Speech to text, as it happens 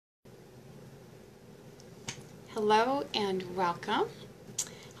Hello and welcome.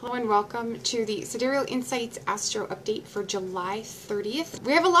 Hello and welcome to the Sidereal Insights Astro update for July 30th.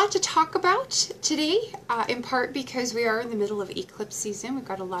 We have a lot to talk about today, in part because we are in the middle of eclipse season. We've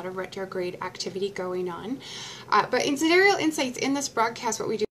got a lot of retrograde activity going on. But in Sidereal Insights, in this broadcast, what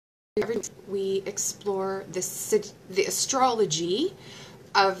we do every week, we explore the astrology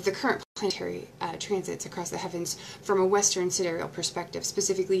of the current planetary transits across the heavens from a Western sidereal perspective,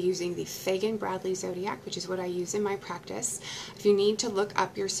 specifically using the 𝗦𝘀𝗶𝗴𝗵𝘁𝘀 zodiac, which is what I use in my practice. If you need to look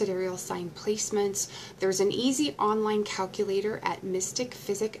up your sidereal sign placements, there's an easy online calculator at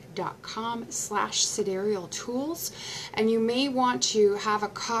 �MystickPhysick.com/sidereal tools, and you may want to have a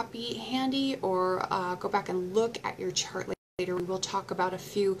copy handy or go back and look at your chart later. We will talk about a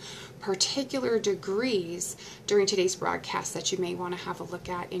few particular degrees during today's broadcast that you may want to have a look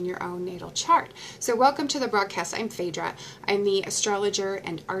at in your own natal chart. So welcome to the broadcast. I'm 𝗦𝘀𝗢𝗏. I'm the astrologer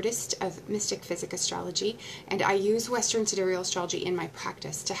and artist of Mystick Physick Astrology, and I use Western sidereal astrology in my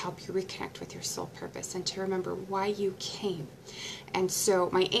practice to help you reconnect with your soul purpose and to remember why you came. And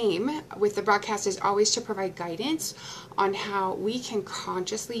so my aim with the broadcast is always to provide guidance on how we can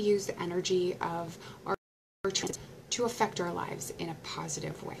consciously use the energy of our transits to affect our lives in a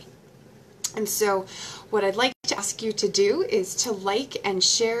positive way. And so what I'd like to ask you to do is to like and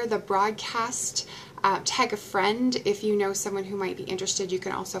share the broadcast, tag a friend if you know someone who might be interested. You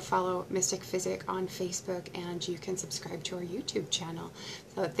can also follow Mystick Physick on Facebook, and you can subscribe to our YouTube channel.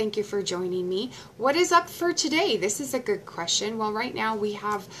 So thank you for joining me. What is up for today? This is a good question. Well, right now we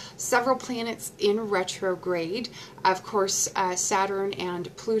have several planets in retrograde. Of course, Saturn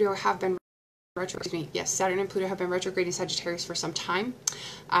and Pluto have been Saturn and Pluto have been retrograde in Sagittarius for some time.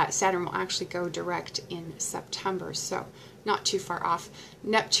 Saturn will actually go direct in September, so not too far off.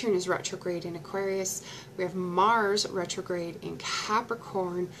 Neptune is retrograde in Aquarius. We have Mars retrograde in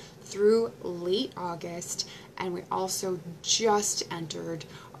Capricorn through late August, and we also just entered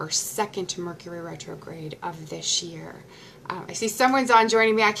our second Mercury retrograde of this year. I see someone's on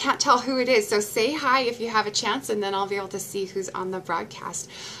joining me. I can't tell who it is, so say hi if you have a chance, and then I'll be able to see who's on the broadcast.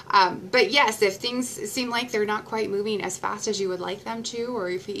 But yes, if things seem like they're not quite moving as fast as you would like them to, or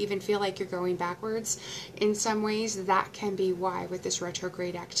if you even feel like you're going backwards in some ways, that can be why with this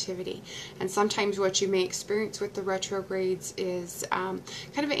retrograde activity. And sometimes what you may experience with the retrogrades is kind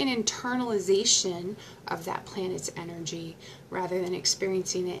of an internalization of that planet's energy rather than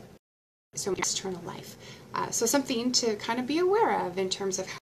experiencing it so much external life. So something to kind of be aware of in terms of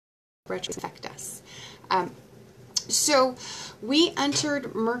how retrogrades affect us. So we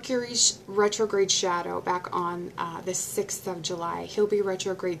entered Mercury's retrograde shadow back on the 6th of July. He'll be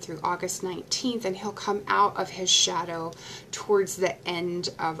retrograde through August 19th, and he'll come out of his shadow towards the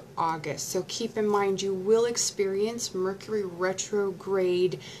end of August. So keep in mind, you will experience Mercury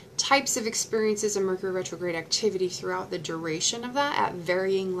retrograde types of experiences and Mercury retrograde activity throughout the duration of that at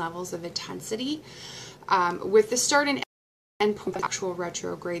varying levels of intensity. With the start and end point of actual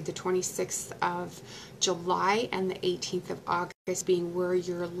retrograde, the 26th of July and the 18th of August being where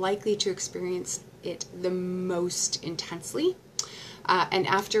you're likely to experience it the most intensely. And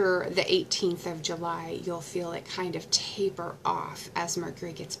after the 18th of July, you'll feel it kind of taper off as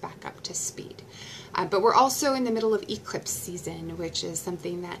Mercury gets back up to speed. But we're also in the middle of eclipse season, which is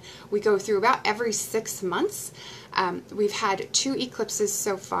something that we go through about every 6 months. We've had 2 eclipses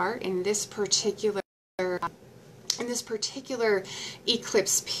so far in this particular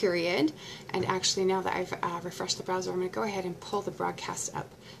eclipse period. And actually, now that I've refreshed the browser, I'm going to go ahead and pull the broadcast up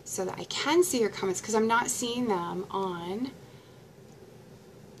so that I can see your comments, because I'm not seeing them on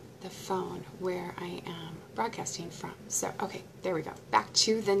the phone where I am broadcasting from. So, okay, there we go. Back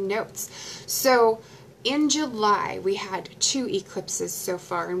to the notes. So, in July, we had 2 eclipses so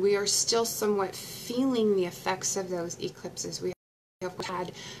far, and we are still somewhat feeling the effects of those eclipses. We have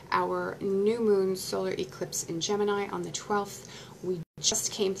had our new moon solar eclipse in Gemini on the 12th. We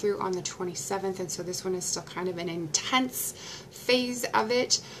just came through on the 27th, and so this one is still kind of an intense phase of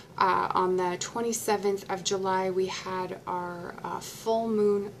it. On the 27th of July, we had our full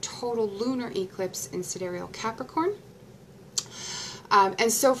moon total lunar eclipse in Sidereal Capricorn.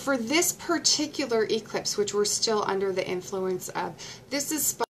 And so for this particular eclipse, which we're still under the influence of, this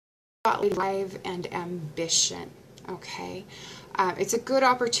is spotlighting drive and ambition, okay? It's a good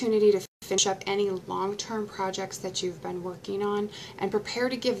opportunity to finish up any long-term projects that you've been working on and prepare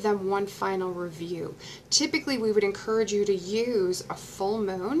to give them one final review. Typically, we would encourage you to use a full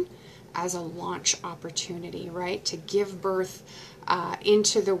moon as a launch opportunity, right? To give birth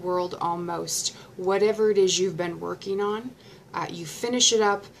into the world almost. Whatever it is you've been working on, you finish it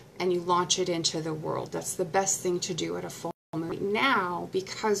up and you launch it into the world. That's the best thing to do at a full moon. Now,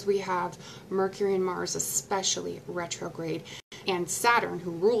 because we have Mercury and Mars especially retrograde, and Saturn,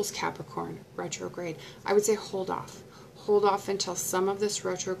 who rules Capricorn, retrograde, I would say hold off. Hold off until some of this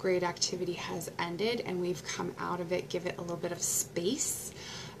retrograde activity has ended and we've come out of it. Give it a little bit of space.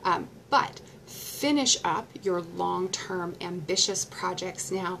 But finish up your long-term ambitious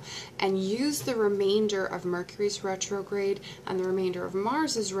projects now and use the remainder of Mercury's retrograde and the remainder of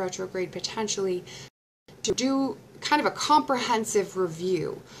Mars's retrograde potentially to do kind of a comprehensive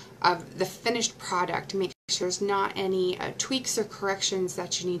review of the finished product. Make sure there's not any tweaks or corrections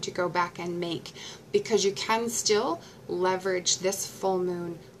that you need to go back and make, because you can still leverage this full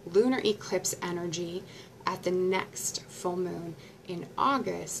moon lunar eclipse energy at the next full moon in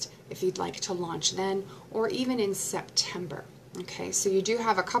August if you'd like to launch then, or even in September. Okay, so you do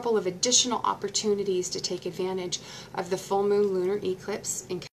have a couple of additional opportunities to take advantage of the full moon lunar eclipse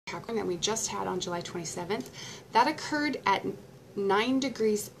in Capricorn that we just had on July 27th. That occurred at 9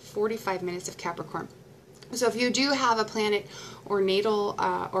 degrees 45 minutes of Capricorn. So if you do have a planet or natal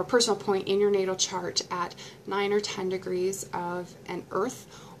or personal point in your natal chart at 9 or 10 degrees of an earth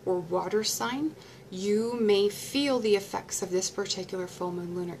or water sign, you may feel the effects of this particular full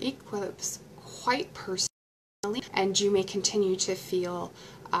moon lunar eclipse quite personally, and you may continue to feel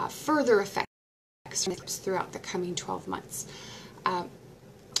further effects throughout the coming 12 months.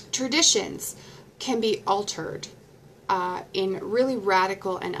 Traditions can be altered in really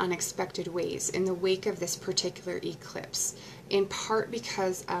radical and unexpected ways in the wake of this particular eclipse, in part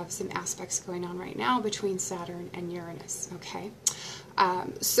because of some aspects going on right now between Saturn and Uranus, okay?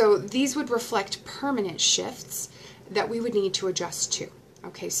 So these would reflect permanent shifts that we would need to adjust to,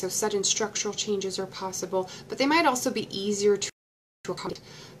 okay? So sudden structural changes are possible, but they might also be easier to accommodate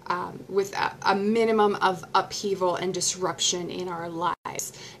with a minimum of upheaval and disruption in our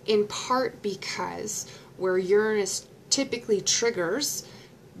lives, in part because where Uranus typically triggers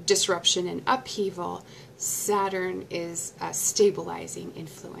disruption and upheaval, Saturn is a stabilizing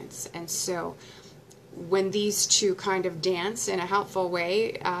influence. And so when these two kind of dance in a helpful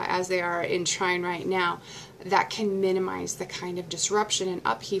way, as they are in trine right now, that can minimize the kind of disruption and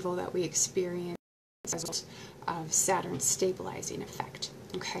upheaval that we experience as a result of Saturn's stabilizing effect.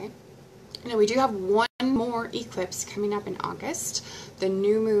 Okay? Now we do have one more eclipse coming up in August, the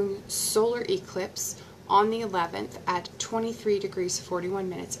new moon solar eclipse on the 11th at 23 degrees 41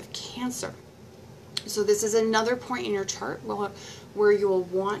 minutes of Cancer. So this is another point in your chart where you will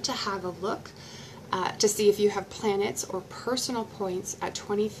want to have a look to see if you have planets or personal points at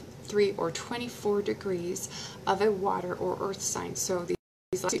 23 or 24 degrees of a water or earth sign. So these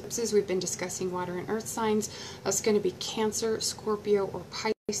eclipses we've been discussing water and earth signs. That's going to be Cancer, Scorpio, or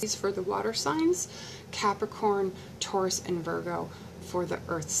Pisces for the water signs, Capricorn, Taurus, and Virgo for the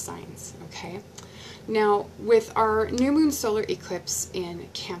earth signs, okay? Now, with our new moon solar eclipse in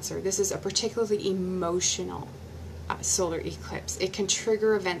Cancer, this is a particularly emotional solar eclipse. It can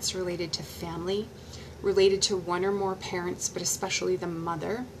trigger events related to family, related to one or more parents, but especially the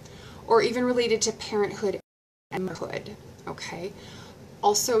mother, or even related to parenthood and motherhood, okay?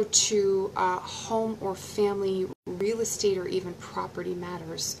 Also to home or family, real estate, or even property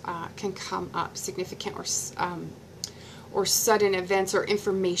matters can come up. Significant or sudden events or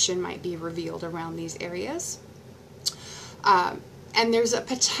information might be revealed around these areas. And there's a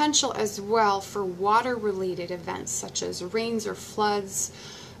potential as well for water-related events such as rains or floods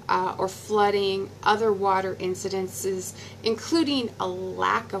or flooding, other water incidences, including a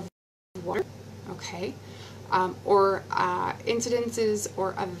lack of water, okay, or incidences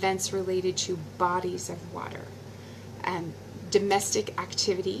or events related to bodies of water. And domestic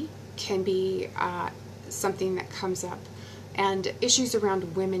activity can be something that comes up, and issues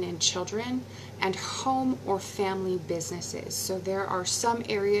around women and children, and home or family businesses. So there are some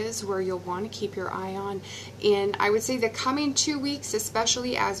areas where you'll want to keep your eye on in, I would say, the coming 2 weeks,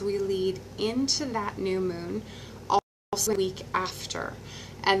 especially as we lead into that new moon, also the week after.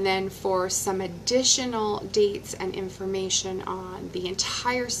 And then for some additional dates and information on the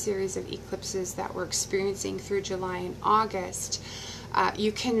entire series of eclipses that we're experiencing through July and August,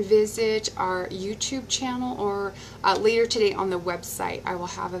 you can visit our YouTube channel, or later today on the website. I will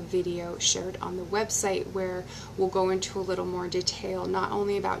have a video shared on the website where we'll go into a little more detail, not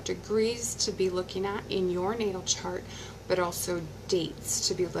only about degrees to be looking at in your natal chart, but also dates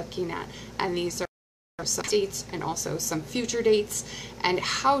to be looking at. And these are some dates and also some future dates, and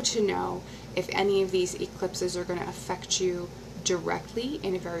how to know if any of these eclipses are going to affect you directly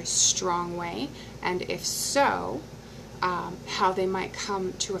in a very strong way, and if so, how they might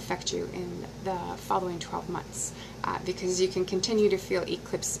come to affect you in the following 12 months. Because you can continue to feel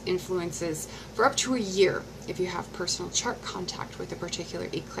eclipse influences for up to a year if you have personal chart contact with a particular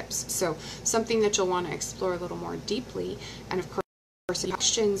eclipse. So something that you'll want to explore a little more deeply, and of course, if you have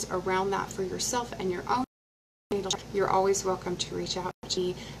questions around that for yourself and your own, you're always welcome to reach out to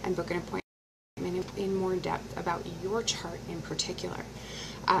me and book an appointment in more depth about your chart in particular.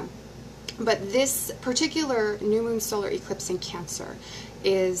 But this particular new moon solar eclipse in Cancer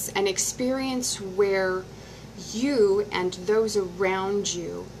is an experience where you and those around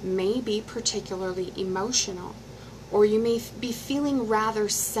you may be particularly emotional, or you may be feeling rather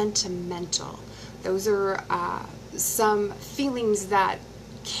sentimental. Those are some feelings that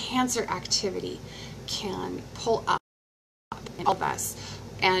Cancer activity can pull up in all of us,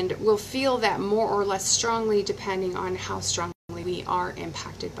 and we'll feel that more or less strongly depending on how strongly we are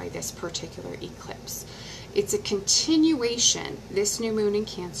impacted by this particular eclipse. It's a continuation, this new moon in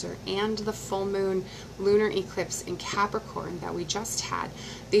Cancer and the full moon lunar eclipse in Capricorn that we just had.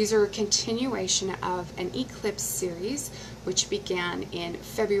 These are a continuation of an eclipse series which began in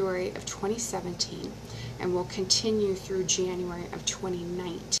February of 2017 and will continue through January of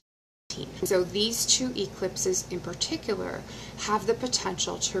 2019. So these two eclipses in particular have the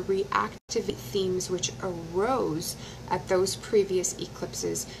potential to reactivate themes which arose at those previous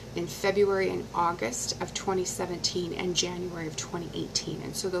eclipses in February and August of 2017 and January of 2018.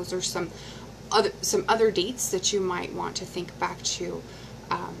 And so those are some other dates that you might want to think back to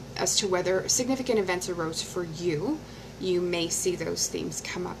as to whether significant events arose for you. You may see those themes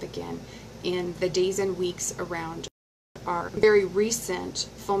come up again in the days and weeks around our very recent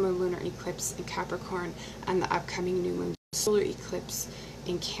full moon lunar eclipse in Capricorn and the upcoming new moon solar eclipse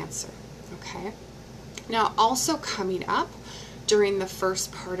in Cancer. Okay. Now, also coming up during the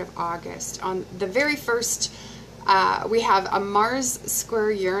first part of August, on the very first, we have a Mars square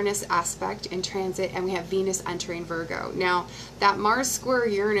Uranus aspect in transit, and we have Venus entering Virgo. Now, that Mars square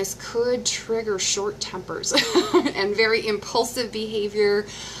Uranus could trigger short tempers and very impulsive behavior,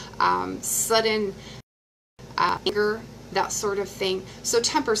 sudden anger, that sort of thing. So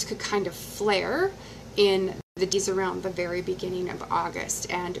tempers could kind of flare in the days around the very beginning of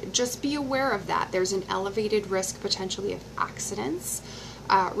August, and just be aware of that. There's an elevated risk potentially of accidents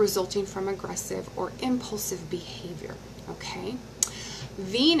resulting from aggressive or impulsive behavior. Okay.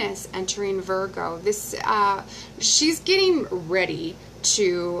 Venus entering Virgo, this she's getting ready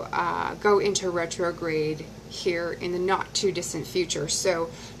to go into retrograde here in the not too distant future, so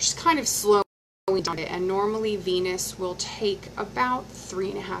she's kind of slowing down it, and normally Venus will take about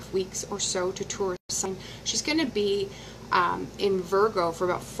 3.5 weeks or so to tour sign. She's going to be in Virgo for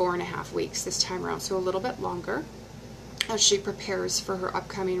about 4.5 weeks this time around, so a little bit longer as she prepares for her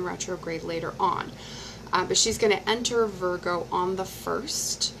upcoming retrograde later on. But she's going to enter Virgo on the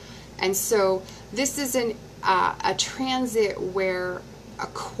 1st, and so this is a transit where a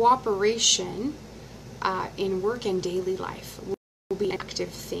cooperation in work and daily life will be an active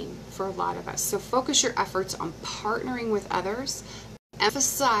theme for a lot of us. So focus your efforts on partnering with others,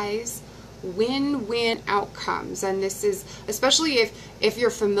 emphasize win-win outcomes, and this is especially if you're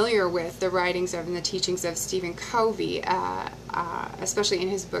familiar with the writings of and the teachings of Stephen Covey, especially in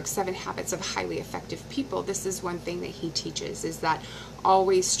his book 7 Habits of Highly Effective People. This is one thing that he teaches, is that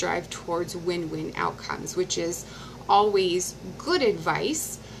always strive towards win-win outcomes, which is always good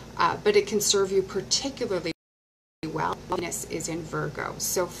advice, but it can serve you particularly well. Venus is in Virgo,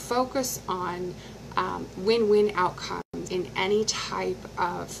 so focus on win-win outcomes in any type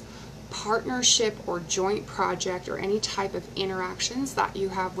of partnership or joint project or any type of interactions that you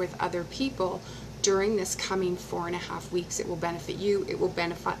have with other people during this coming 4.5 weeks. It will benefit you, it will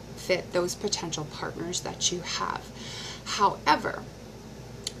benefit those potential partners that you have. However,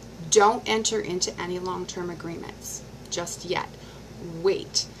 don't enter into any long-term agreements just yet.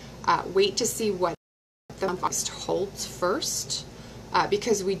 Wait to see what the month holds first,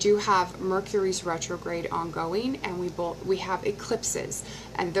 because we do have Mercury's retrograde ongoing, and we have eclipses,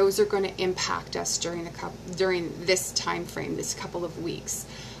 and those are going to impact us during this time frame, this couple of weeks.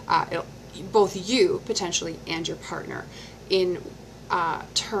 Both you potentially and your partner, in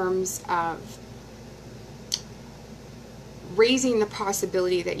terms of raising the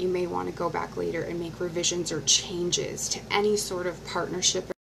possibility that you may want to go back later and make revisions or changes to any sort of partnership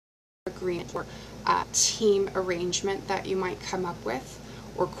agreement or team arrangement that you might come up with,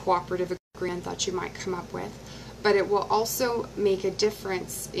 or cooperative agreement that you might come up with. But it will also make a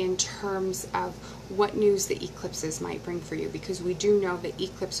difference in terms of what news the eclipses might bring for you, because we do know that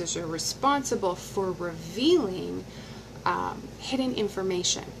eclipses are responsible for revealing hidden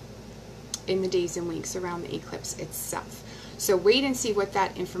information. in the days and weeks around the eclipse itself. So wait and see what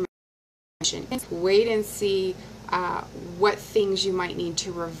that information is. Wait and see what things you might need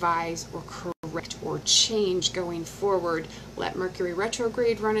to revise or correct or change going forward. Let Mercury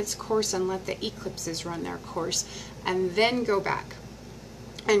retrograde run its course and let the eclipses run their course, and then go back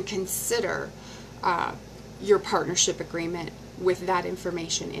and consider your partnership agreement with that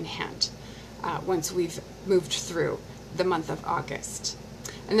information in hand once we've moved through the month of August.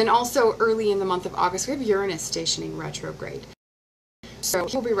 And then also early in the month of August, we have Uranus stationing retrograde. So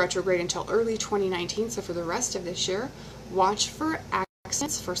he'll be retrograde until early 2019. So for the rest of this year, watch for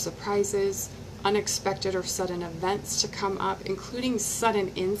accidents, for surprises, unexpected or sudden events to come up, including sudden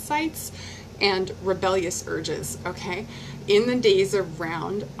insights and rebellious urges, okay, in the days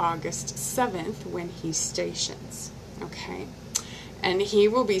around August 7th when he stations, okay? And he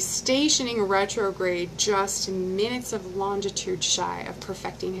will be stationing retrograde just minutes of longitude shy of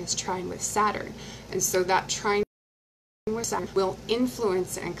perfecting his trine with Saturn. And so that trine with Saturn will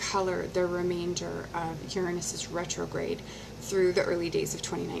influence and color the remainder of Uranus's retrograde through the early days of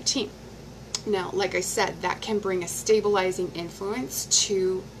 2019. Now, like I said, that can bring a stabilizing influence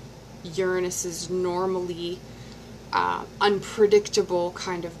to Uranus's normally unpredictable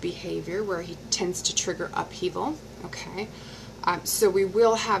kind of behavior where he tends to trigger upheaval, okay? So we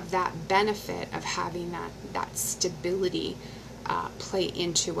will have that benefit of having that stability play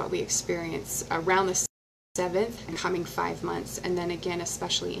into what we experience around the 7th and coming 5 months, and then again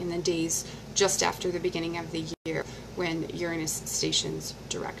especially in the days just after the beginning of the year when Uranus stations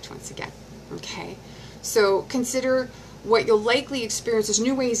direct once again, okay? So consider what you'll likely experience as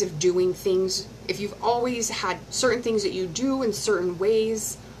new ways of doing things. If you've always had certain things that you do in certain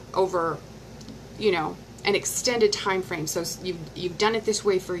ways over, you know, an extended time frame, so you've done it this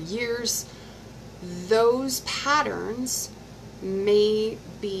way for years, those patterns may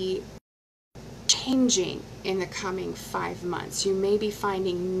be changing in the coming 5 months. You may be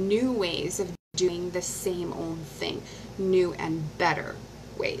finding new ways of doing the same old thing, new and better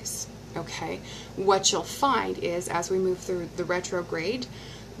ways, okay? What you'll find is, as we move through the retrograde,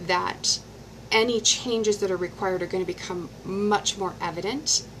 that any changes that are required are going to become much more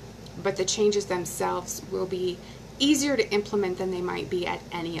evident, but the changes themselves will be easier to implement than they might be at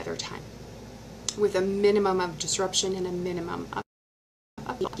any other time, with a minimum of disruption and a minimum of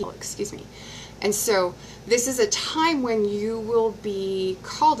excuse me. And so this is a time when you will be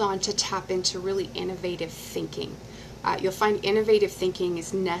called on to tap into really innovative thinking. You'll find innovative thinking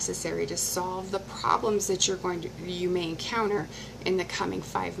is necessary to solve the problems that you may encounter in the coming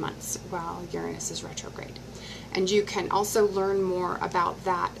 5 months while Uranus is retrograde. And you can also learn more about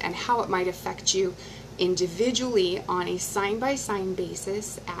that and how it might affect you individually on a sign-by-sign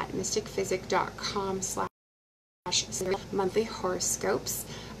basis at mystickphysick.com/monthly horoscopes.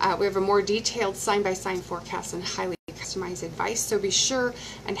 We have a more detailed sign-by-sign forecast and highly customized advice, so be sure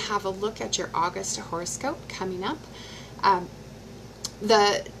and have a look at your August horoscope coming up.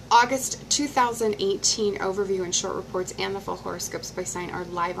 The August 2018 overview and short reports and the full horoscopes by sign are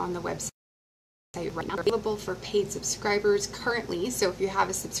live on the website right now, available for paid subscribers currently. So if you have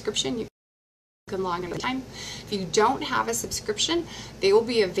a subscription, you can log in anytime. If you don't have a subscription, they will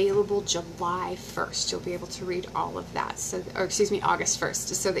be available July 1st. You'll be able to read all of that, August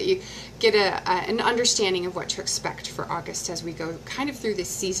 1st, so that you get an understanding of what to expect for August as we go kind of through this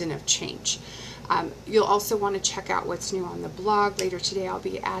season of change. You'll also want to check out what's new on the blog. Later today I'll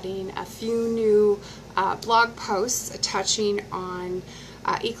be adding a few new blog posts touching on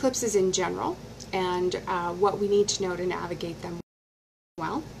eclipses in general and what we need to know to navigate them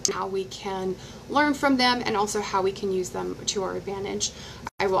well, how we can learn from them, and also how we can use them to our advantage.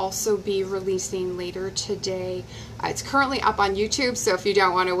 I will also be releasing later today, it's currently up on YouTube, so if you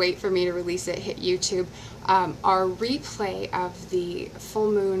don't want to wait for me to release it, hit YouTube, our replay of the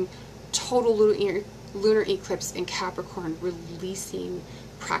full moon total lunar eclipse in Capricorn releasing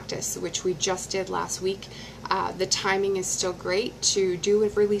practice, which we just did last week. The timing is still great to do a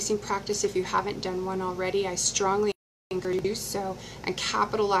releasing practice. If you haven't done one already, I strongly encourage you to do so and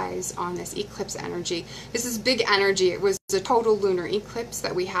capitalize on this eclipse energy. This is big energy. It was a total lunar eclipse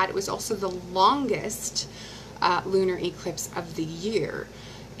that we had. It was also the longest lunar eclipse of the year,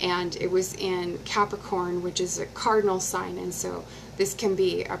 and it was in Capricorn, which is a cardinal sign, and so this can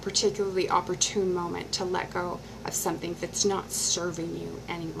be a particularly opportune moment to let go of something that's not serving you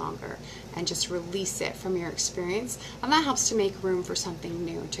any longer and just release it from your experience, and that helps to make room for something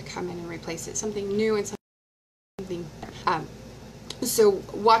new to come in and replace it, something new and something better. So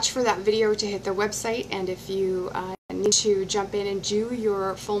watch for that video to hit the website, and if you need to jump in and do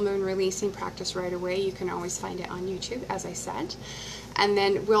your full moon releasing practice right away, you can always find it on YouTube, as I said. And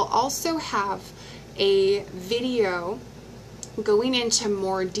then we'll also have a video going into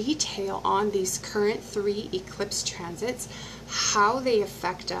more detail on these current 3 eclipse transits, how they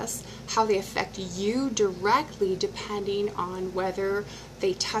affect us, how they affect you directly, depending on whether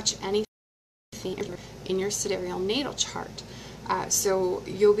they touch anything in your sidereal natal chart. So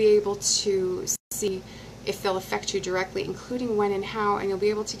you'll be able to see if they'll affect you directly, including when and how, and you'll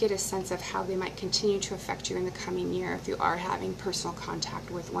be able to get a sense of how they might continue to affect you in the coming year if you are having personal contact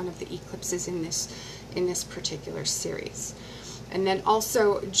with one of the eclipses in this particular series. And then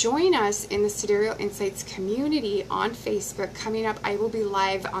also join us in the Sidereal Insights community on Facebook. Coming up, I will be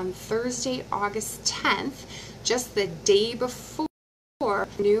live on Thursday, August 10th, just the day before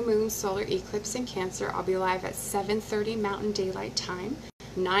new moon solar eclipse in Cancer. I'll be live at 7:30 Mountain Daylight Time,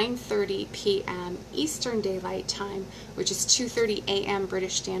 9:30 p.m. Eastern Daylight Time, which is 2:30 a.m.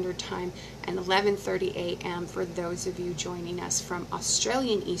 British Standard Time, and 11:30 a.m. for those of you joining us from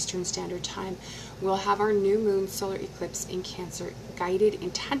Australian Eastern Standard Time. We'll have our new moon solar eclipse in Cancer guided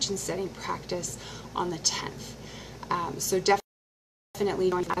intention setting practice on the 10th. So definitely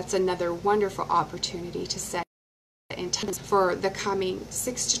join. That's another wonderful opportunity to set intentions for the coming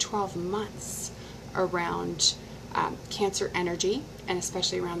 6 to 12 months around Cancer energy, and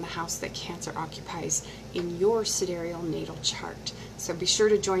especially around the house that Cancer occupies in your sidereal natal chart. So be sure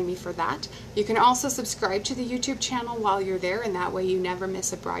to join me for that. You can also subscribe to the YouTube channel while you're there, and that way you never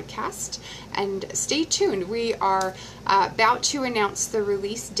miss a broadcast. And stay tuned. We are about to announce the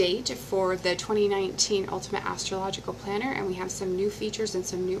release date for the 2019 Ultimate Astrological Planner, and we have some new features and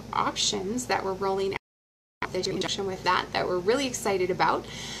some new options that we're rolling out in conjunction with that we're really excited about.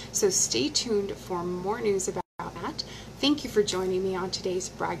 So stay tuned for more news about that. Thank you for joining me on today's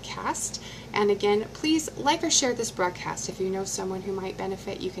broadcast. And again, please like or share this broadcast. If you know someone who might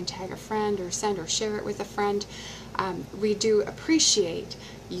benefit, you can tag a friend or send or share it with a friend. We do appreciate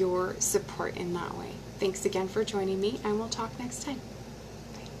your support in that way. Thanks again for joining me, and we'll talk next time.